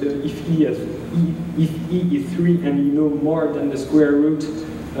root, if E is 3 and you know more than the square root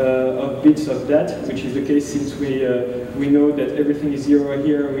of bits of that, which is the case since we know that everything is 0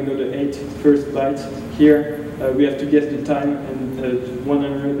 here, we know the 8 first bytes here, we have to guess the time and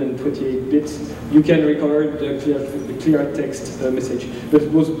 128 bits. You can record the clear text message, but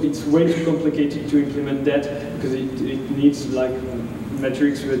it's way too complicated to implement that because it needs like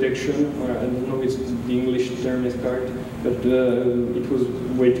matrix reduction, or I don't know if the English term is correct, but it was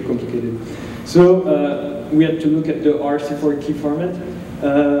way too complicated. So we had to look at the RC4 key format.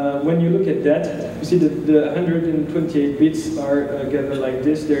 When you look at that, you see that the 128 bits are gathered like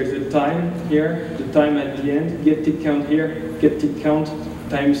this. There's a time here, the time at the end, get tick count here, get tick count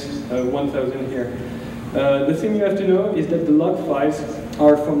times 1000 here. The thing you have to know is that the log files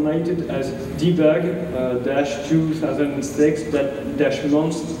are formatted as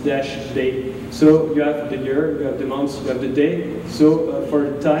debug-2006-months-day. So you have the year, you have the months, you have the day. So for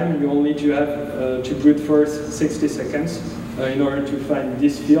the time, you only to have to brute force 60 seconds in order to find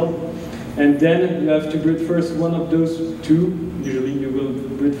this field. And then you have to brute force one of those two. Usually you will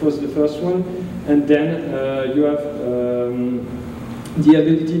brute force the first one. And then you have the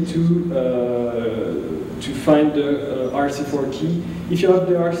ability to find the RC4 key. If you have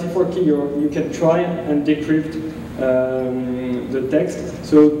the RC4 key, you can try and decrypt the text.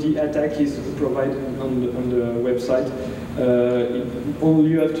 So the attack is provided on the website. All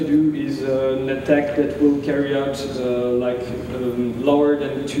you have to do is an attack that will carry out lower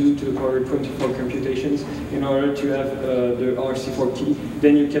than 2 to the power 24 computations in order to have the RC4 key.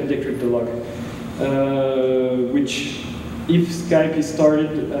 Then you can decrypt the log, which, if Skype is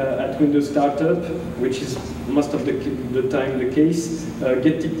started at Windows startup, which is most of the time the case,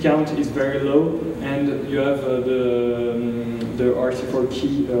 get tick count is very low, and you have the RC4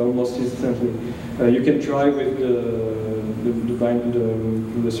 key almost instantly. You can try with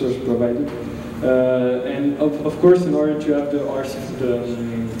the source provided, and of course, in order to have the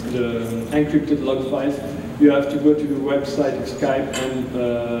encrypted log files, you have to go to the website of Skype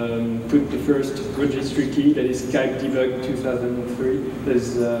and put the first registry key, that is Skype debug 2003, that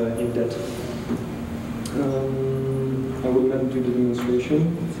is in that. I will not do the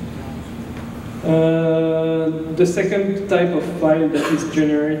demonstration. The second type of file that is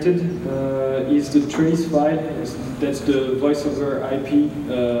generated is the trace file. That's the voice over IP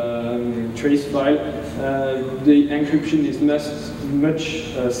trace file. The encryption is much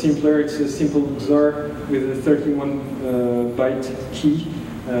simpler. It's a simple XOR with a 31 byte key.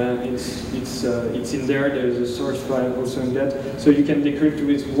 It's in there. There's a source file also in that. So you can decrypt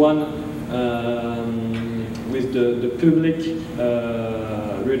with with the public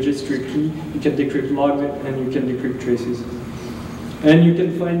registry key. You can decrypt logs and you can decrypt traces. And you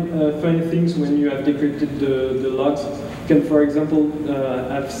can find funny things when you have decrypted the logs. You can, for example,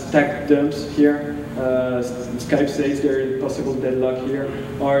 have stacked dumps here. Skype says there is possible deadlock here,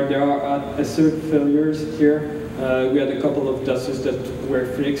 or there are assert failures here. We had a couple of doses that were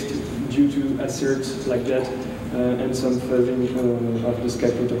fixed due to asserts like that, and some fuzzing of the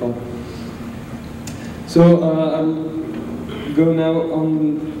Skype protocol. So I'll go now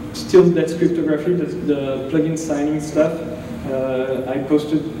on still that's cryptography, that's the plugin signing stuff. I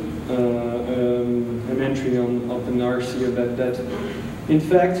posted an entry on OpenRC about that. In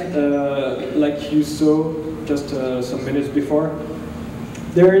fact, like you saw just some minutes before,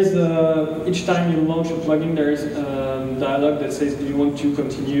 there is each time you launch a plugin, there is a dialog that says, do you want to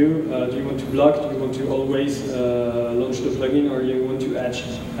continue, do you want to block, do you want to always launch the plugin, or do you want to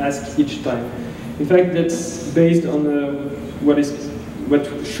ask each time. In fact, that's based on what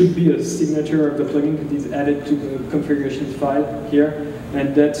should be a signature of the plugin that is added to the configuration file here,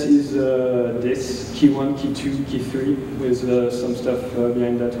 and that is this key 1, key 2, key 3 with some stuff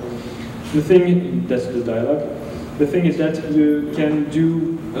behind that. The thing, that's the dialog. The thing is that you can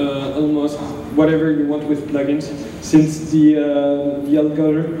do almost whatever you want with plugins, since the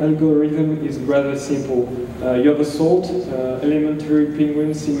algorithm is rather simple. You have a salt, elementary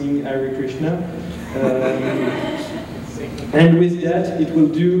penguin singing Hare Krishna, and with that it will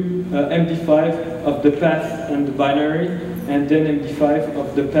do MD5 of the path and the binary, and then MD5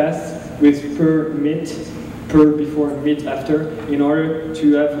 of the path with per mit, per before and mit after, in order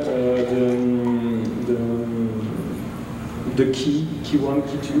to have the key 1,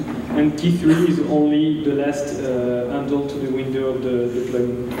 key 2, and key 3 is only the last handle to the window of the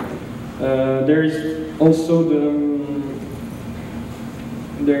plugin. There is also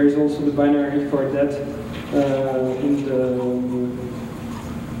the binary for that in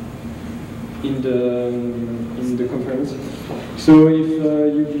the conference. So if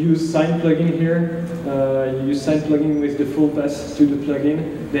you use sign plugin here, you use sign plugin with the full path to the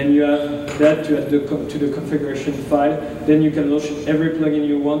plugin, then you have that to add to the configuration file. Then you can launch every plugin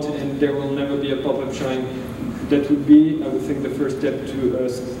you want, and there will never be a pop-up showing. That would be, I would think, the first step to a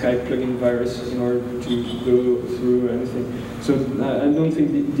Skype plugin virus in order to go through anything. So I don't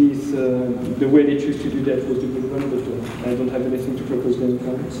think the way they choose to do that was the good one, but I don't have anything to propose in the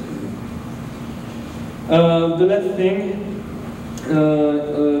comments. The last thing,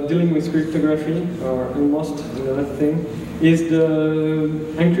 dealing with cryptography, or almost the last thing, is the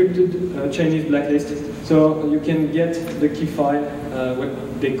encrypted Chinese blacklist. So you can get the key file, what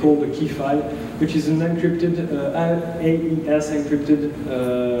they call the key file, which is an encrypted, AES encrypted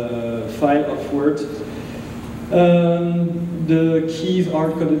file of words. The keys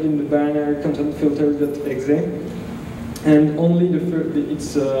are coded in the binary content filter.exe. And only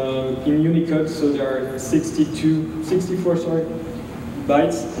it's in Unicode, so there are 64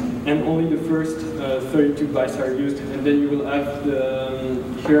 bytes, and only the first 32 bytes are used, and then you will have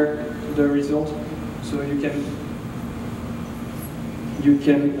here the result. So you can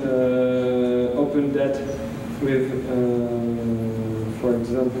open that with, for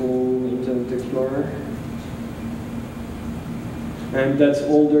example, Internet Explorer. And that's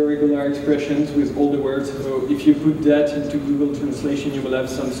all the regular expressions with all the words. So if you put that into Google Translation, you will have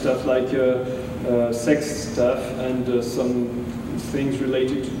some stuff like sex stuff and some things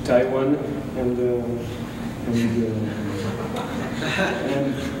related to Taiwan and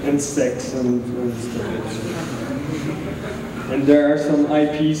sex and stuff. And there are some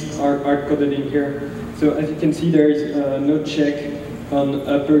IPs are coded in here. So as you can see, there is no check on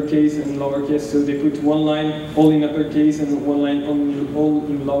uppercase and lowercase, so they put one line all in uppercase and one line all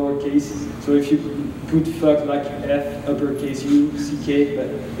in lowercase. So if you put fuck like F, uppercase U, CK, but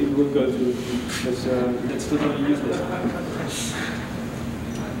it will go through. That's totally useless.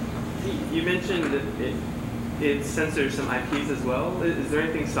 You mentioned that it censors some IPs as well. Is there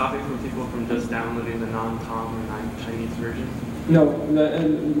anything stopping from people from just downloading the non-Tom or non-Chinese version? No,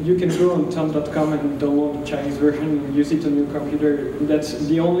 you can go on tom.com and download the Chinese version and use it on your computer. That's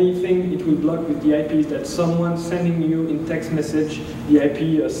the only thing it will block with the IP, is that someone sending you in text message the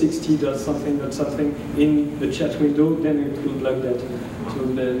IP 60.something.something in the chat window, then it will block that. So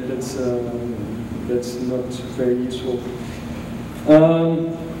that's not very useful.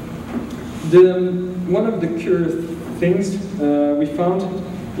 One of the curious things we found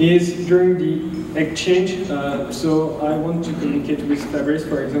is during the exchange. So I want to communicate with Fabrice,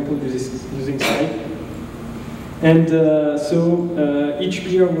 for example, using Skype. And each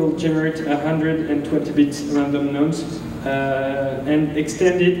peer will generate 120 bits random nodes and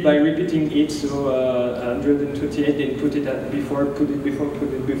extend it by repeating it. So 128, then put it before, put it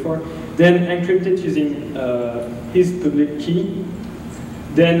before. Then encrypt it using his public key.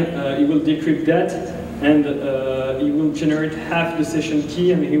 Then he will decrypt that, and he will generate half the session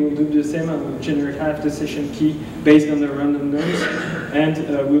key, and he will do the same and will generate half the session key based on the random nodes, and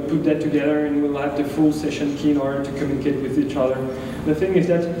we'll put that together and we'll have the full session key in order to communicate with each other. The thing is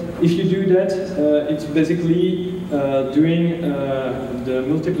that if you do that, it's basically doing the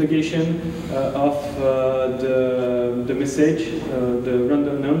multiplication of the message, the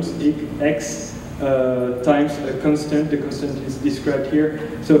random nodes, x, times a constant. The constant is described here.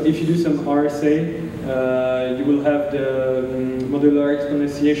 So if you do some RSA, you will have the modular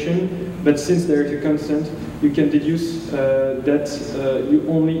exponentiation, but since there is a constant, you can deduce that you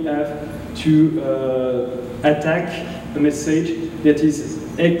only have to attack a message that is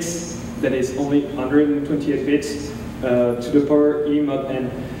x, that is only 128 bits, to the power e mod n.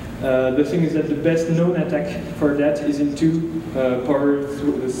 The thing is that the best known attack for that is in 2 power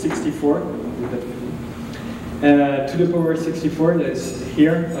 64. To the power 64, that is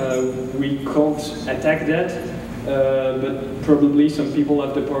here, we can't attack that. but probably some people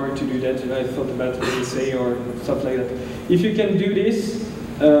have the power to do that. I thought about NSA or stuff like that. If you can do this,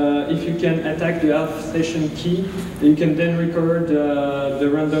 if you can attack the half session key, you can then recover the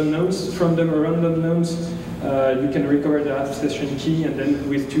random nodes. From the random nodes, you can recover the half session key, and then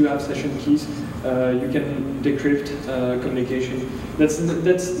with 2 half session keys, you can decrypt communication. That's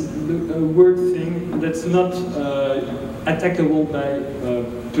a weird thing. That's not attackable by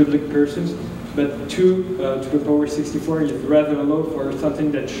public persons, but 2 to the power 64 is rather low for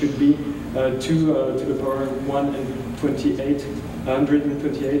something that should be 2 to the power 128,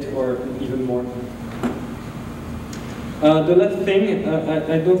 128 or even more. The last thing,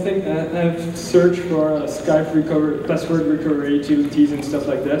 I don't think I've searched for Skype recovery, password recovery utilities and stuff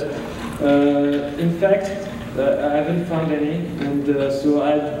like that. In fact, I haven't found any, and so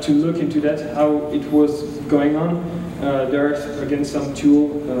I had to look into that, how it was going on. There are again some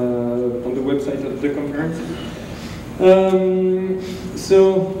tool on the website of the conference.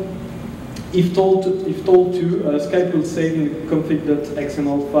 So, if told to, Skype will save in the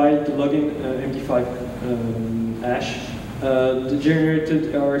config.xml file the login MD5 hash. The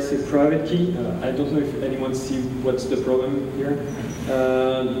generated RSA private key. I don't know if anyone sees what's the problem here.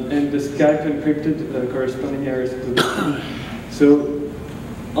 And the Skype encrypted corresponding RSA key. So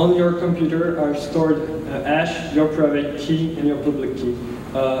on your computer are stored hash, your private key, and your public key.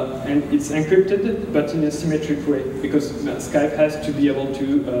 And it's encrypted, but in a symmetric way, because Skype has to be able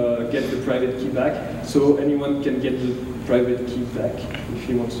to get the private key back, so anyone can get the private key back if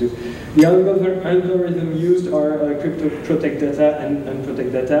he wants to. The algorithm used are crypto protect data and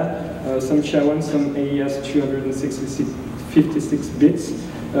unprotect data, some SHA-1, some AES 256 bits,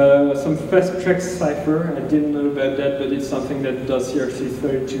 some fast track cipher. I didn't know about that, but it's something that does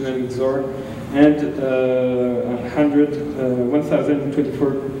CRC32 and XOR, and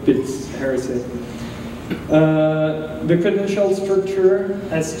 1024 bits RSA. The credential structure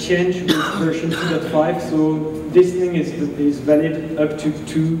has changed with version 2.5, so this thing is valid up to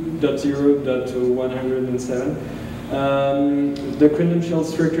 2.0.107. The credential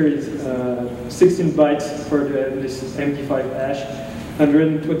structure is 16 bytes for this MD5 hash,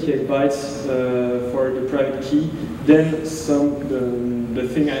 128 bytes for the private key. Then the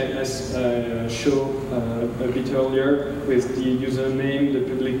thing I showed a bit earlier with the username, the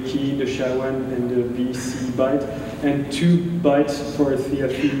public key, the SHA-1, and the BC byte, and 2 bytes for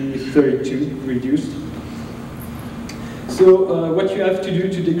CFE32 reduced. So what you have to do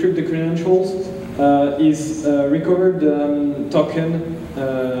to decrypt the credentials is recover the token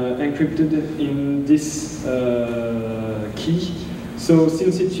encrypted in this key. So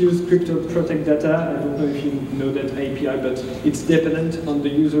since it uses crypto protect data, I don't know if you know that API, but it's dependent on the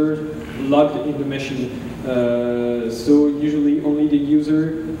user logged in the machine. So usually only the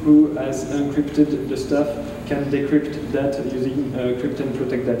user who has encrypted the stuff can decrypt that using crypt and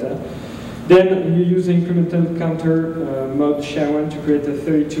protect data. Then you use incremental counter mode SHA-1 to create a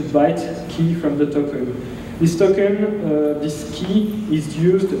 32-byte key from the token. This token, this key is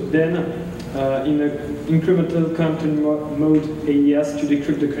used then in an incremental counter mode AES to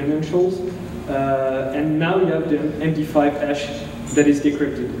decrypt the credentials. And now you have the MD5 hash that is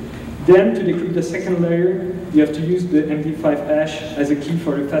decrypted. Then to decrypt the second layer, you have to use the MD5 hash as a key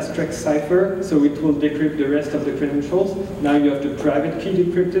for the fast track cipher, so it will decrypt the rest of the credentials. Now you have the private key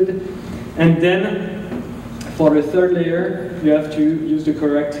decrypted. And then for the third layer, you have to use the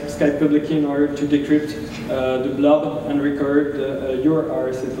correct Skype public key in order to decrypt the blob and record your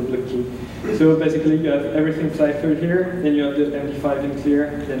RSA public key. So basically you have everything ciphered here, then you have the MD5 in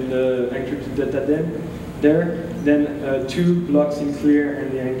clear, then the encrypted data then 2 blocks in clear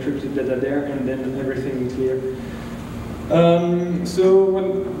and the encrypted data there, and then everything in clear. So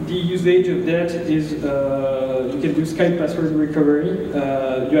the usage of that is you can do Skype password recovery.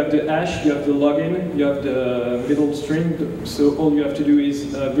 You have the hash, you have the login, you have the middle string. So all you have to do is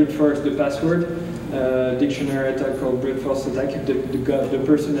brute force the password. Dictionary attack called brute force attack. If the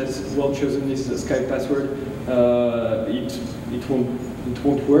person has well chosen this Skype password, it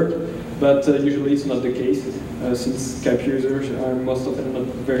won't work. But usually it's not the case, since Skype users are most often not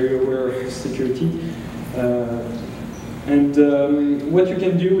very aware of security. And what you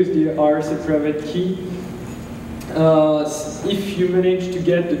can do with the RSA private key, if you manage to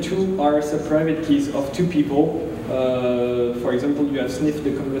get the 2 RSA private keys of 2 people, for example, you have sniffed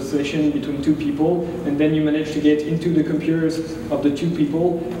the conversation between 2 people, and then you manage to get into the computers of the 2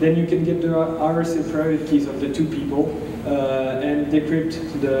 people, then you can get the RSA private keys of the 2 people and decrypt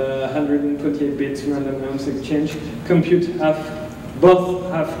the 128 bits random noise exchange, compute both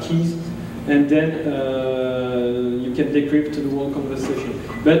half keys, and then you can decrypt the whole conversation.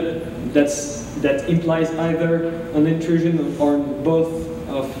 But that's that implies either an intrusion on both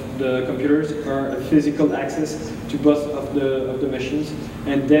of the computers or a physical access to both of the machines,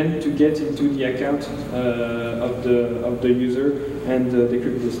 and then to get into the account of the user and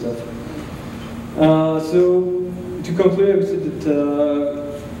decrypt the stuff. So to conclude, I would say that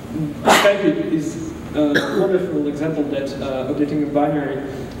Skype is a wonderful example that updating a binary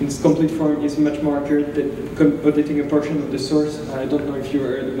in its complete form is much more accurate than updating a portion of the source. I don't know if you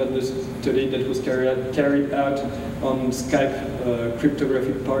heard about the study that was carried out on Skype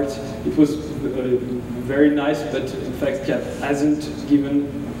cryptographic parts. It was very nice, but in fact hasn't given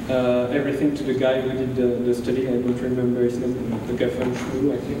everything to the guy who did the study. I don't remember his name, the guy from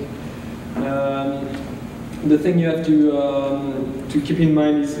Shrew, I think. The thing you have to keep in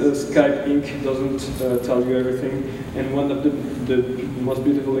mind is Skype Inc. doesn't tell you everything, and one of the most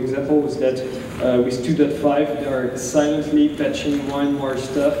beautiful examples is that with 2.5 they are silently patching more and more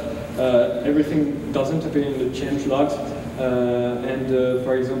stuff. Everything doesn't appear in the change logs, and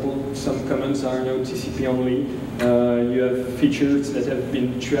for example, some commands are now TCP only. You have features that have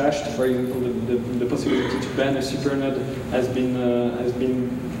been trashed. For example, the possibility to ban a supernode has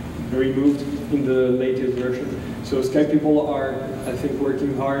been removed in the latest version. So Skype people are, I think,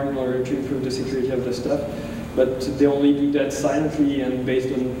 working hard in order to improve the security of the stuff, but they only do that silently and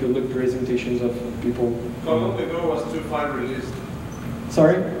based on public presentations of people. How long ago was 2.5 released?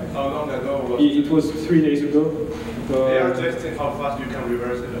 Sorry? How long ago was it? It was 3 days ago. They are testing how fast you can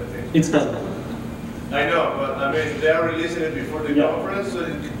reverse it, I think. It's done. I know, but I mean, they are releasing it before the conference, so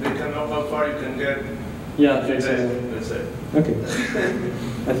they can know how far you can get. Yeah, let's say. Okay.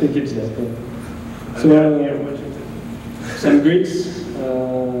 I think it's that. Yeah. So some grids.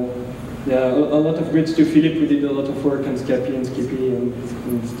 Yeah, a lot of grids to Philip. We did a lot of work on Scapi and Skippy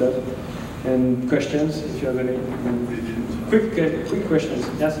and stuff. And questions, if you have any. Quick questions.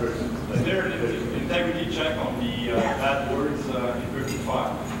 Yes. Is there an integrity check on the bad words encrypted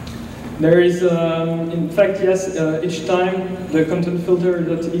file? There is, in fact, yes, each time the content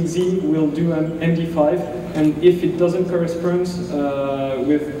filter.exe will do an MD5, and if it doesn't correspond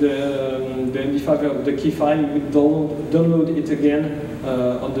with the MD5 of the key file, we download it again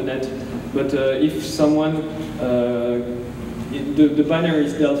on the net. But if someone, the binary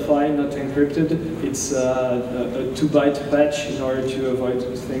is Delphi, not encrypted, it's a 2-byte patch in order to avoid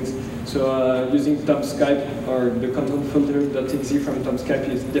those things. So using Skype or the content filter.exe from Skype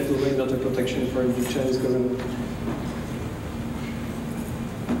is definitely not a protection for the Chinese government.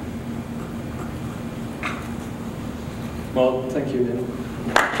 Well, thank you,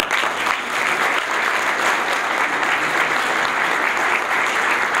 then.